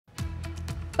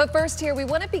But first here, we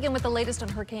want to begin with the latest on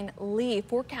Hurricane Lee.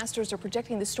 Forecasters are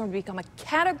projecting the storm to become a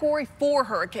Category 4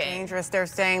 hurricane. Dangerous. They're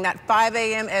saying that 5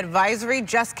 a.m. advisory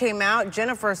just came out.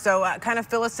 Jennifer, so kind of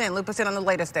fill us in, loop us in on the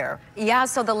latest there. Yeah,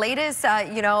 so the latest,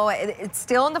 it's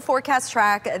still in the forecast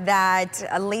track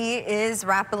that Lee is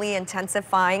rapidly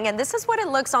intensifying, and this is what it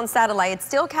looks on satellite. It's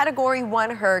still Category 1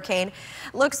 hurricane.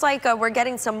 Looks like we're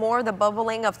getting some more of the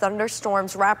bubbling of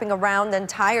thunderstorms wrapping around the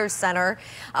entire center.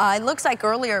 It looks like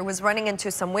earlier it was running into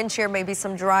some wind shear, maybe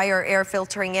some drier air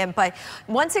filtering in, but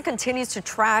once it continues to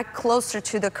track closer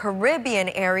to the Caribbean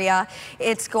area,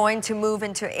 it's going to move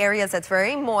into areas that's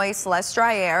very moist, less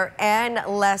dry air, and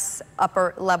less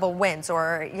upper level winds,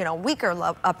 or weaker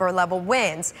upper level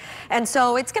winds. And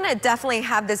so it's going to definitely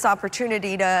have this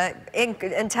opportunity to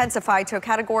intensify to a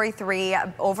Category 3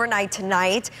 overnight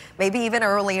tonight, maybe even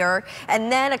earlier, and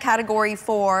then a Category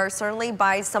 4 certainly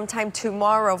by sometime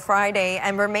tomorrow, Friday,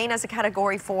 and remain as a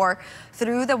Category 4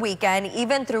 through the weekend,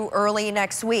 even through early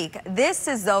next week. This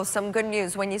is, though, some good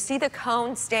news. When you see the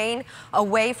cone staying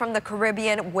away from the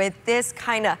Caribbean with this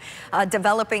kind of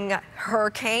developing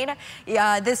hurricane,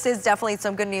 this is definitely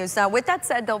some good news. Now, with that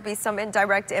said, there'll be some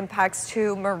indirect impacts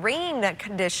to marine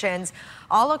conditions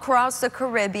all across the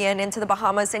Caribbean, into the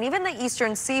Bahamas, and even the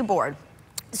eastern seaboard.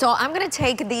 So I'm going to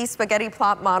take these spaghetti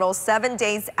plot models 7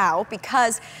 days out,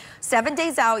 because 7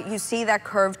 days out, you see that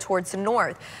curve towards the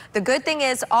north. The good thing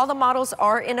is all the models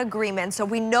are in agreement, so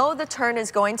we know the turn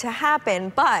is going to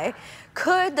happen, but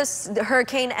could the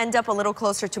hurricane end up a little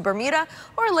closer to Bermuda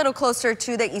or a little closer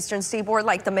to the eastern seaboard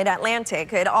like the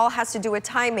mid-Atlantic? It all has to do with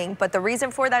timing, but the reason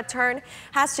for that turn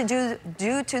has to do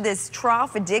due to this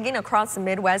trough digging across the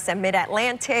Midwest and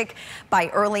mid-Atlantic by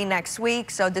early next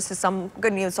week. So this is some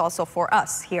good news also for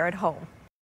us here at home.